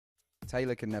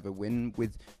Taylor can never win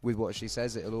with what she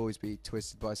says. It'll always be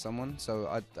twisted by someone. So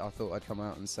I thought I'd come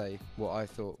out and say what I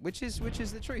thought, which is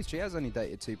the truth. She has only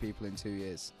dated 2 people in 2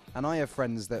 years, and I have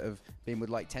friends that have been with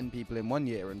like 10 people in 1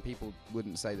 year, and people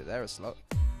wouldn't say that they're a slut.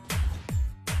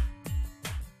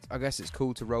 I guess it's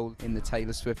cool to roll in the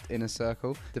Taylor Swift inner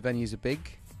circle. The venues are big.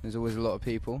 There's always a lot of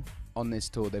people. On this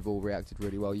tour, they've all reacted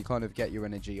really well. You kind of get your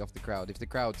energy off the crowd. If the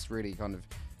crowd's really kind of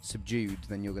subdued,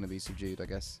 then you're going to be subdued, I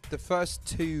guess. The first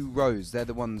 2 rows, they're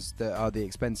the ones that are the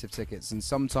expensive tickets, and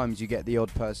sometimes you get the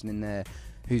odd person in there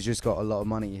who's just got a lot of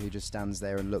money who just stands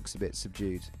there and looks a bit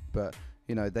subdued. But,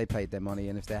 you know, they paid their money,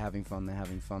 and if they're having fun, they're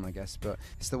having fun, I guess. But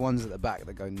it's the ones at the back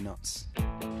that go nuts.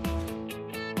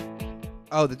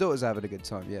 Oh, the daughters are having a good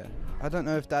time, yeah. I don't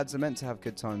know if dads are meant to have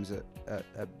good times at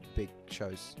big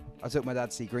shows. I took my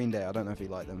dad to see Green Day. I don't know if he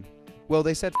liked them. Well,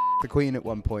 they said the Queen at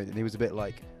one point, and he was a bit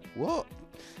like, what?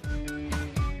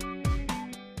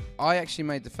 I actually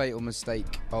made the fatal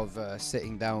mistake of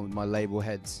sitting down with my label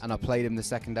heads, and I played him the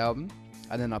second album,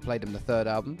 and then I played him the third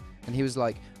album, and he was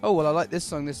like, oh, well, I like this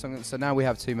song, so now we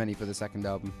have too many for the second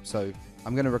album. So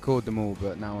I'm going to record them all,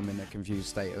 but now I'm in a confused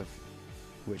state of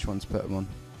which one to put them on.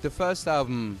 The first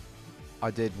album I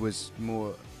did was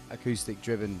more acoustic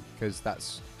driven, because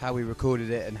that's how we recorded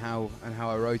it and how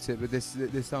I wrote it. But this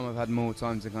time I've had more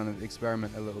time to kind of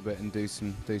experiment a little bit and do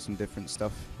some different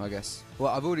stuff, I guess.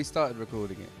 Well, I've already started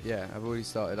recording it. Yeah, I've already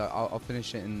started. I'll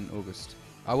finish it in August.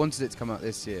 I wanted it to come out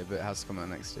this year, but it has to come out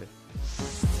next year.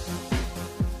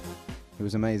 It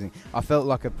was amazing. I felt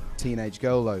like a teenage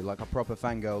girl though, like a proper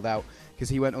fangirled out, because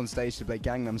he went on stage to play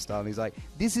Gangnam Style and he's like,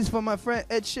 this is for my friend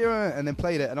Ed Sheeran, and then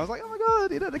played it, and I was like, oh my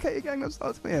god, he dedicated Gangnam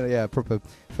Style to me. Yeah, proper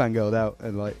fangirled out.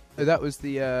 And like, that was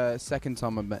the second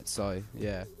time I met Psy,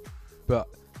 yeah. But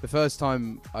the first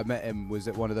time I met him was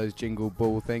at one of those jingle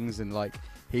ball things, and like,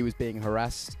 he was being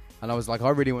harassed. And I was like, I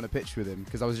really want a picture with him,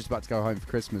 because I was just about to go home for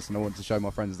Christmas and I wanted to show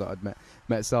my friends that I'd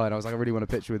met Sai, and I was like, I really want a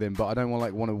picture with him, but I don't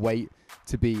want to wait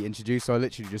to be introduced, so I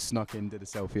literally just snuck in, did a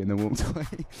selfie, and then walked away.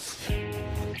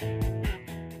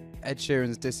 Ed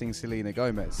Sheeran's dissing Selena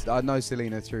Gomez. I know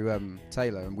Selena through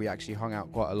Taylor, and we actually hung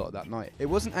out quite a lot that night. It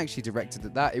wasn't actually directed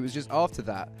at that, it was just after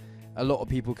that, a lot of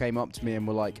people came up to me and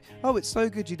were like, oh, it's so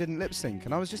good you didn't lip sync,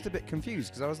 and I was just a bit confused,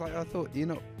 because I was like, I thought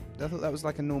that was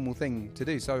like a normal thing to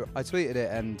do. So I tweeted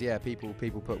it, and yeah, people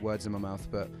put words in my mouth,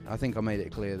 but I think I made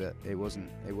it clear that it wasn't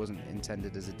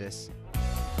intended as a diss.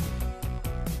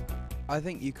 I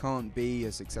think you can't be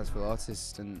a successful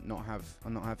artist and not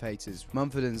have haters.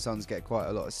 Mumford & Sons get quite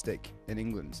a lot of stick in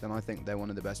England, and I think they're one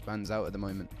of the best bands out at the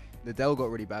moment. Adele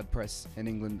got really bad press in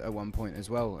England at one point as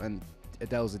well, and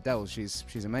Adele's Adele,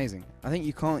 she's amazing. I think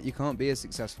you can't be a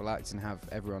successful act and have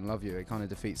everyone love you. It kind of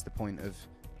defeats the point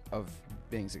of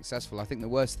being successful. I think the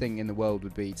worst thing in the world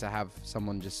would be to have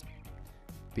someone just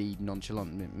be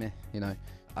nonchalant, meh, you know.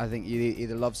 I think you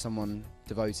either love someone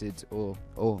devoted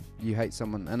or you hate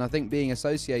someone, and I think being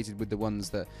associated with the ones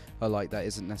that are like that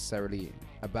isn't necessarily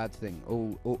a bad thing.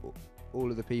 All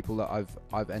of the people that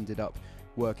I've ended up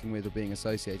working with or being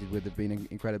associated with have been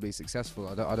incredibly successful.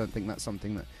 I don't think that's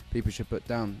something that people should put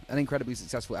down, and incredibly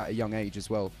successful at a young age as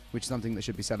well, which is something that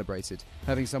should be celebrated.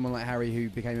 Having someone like Harry, who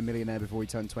became a millionaire before he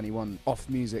turned 21, off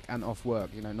music and off work,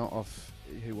 you know, not off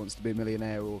Who Wants to Be a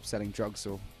Millionaire or selling drugs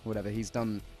or whatever. He's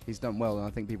done well, and I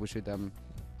think people should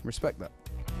respect that.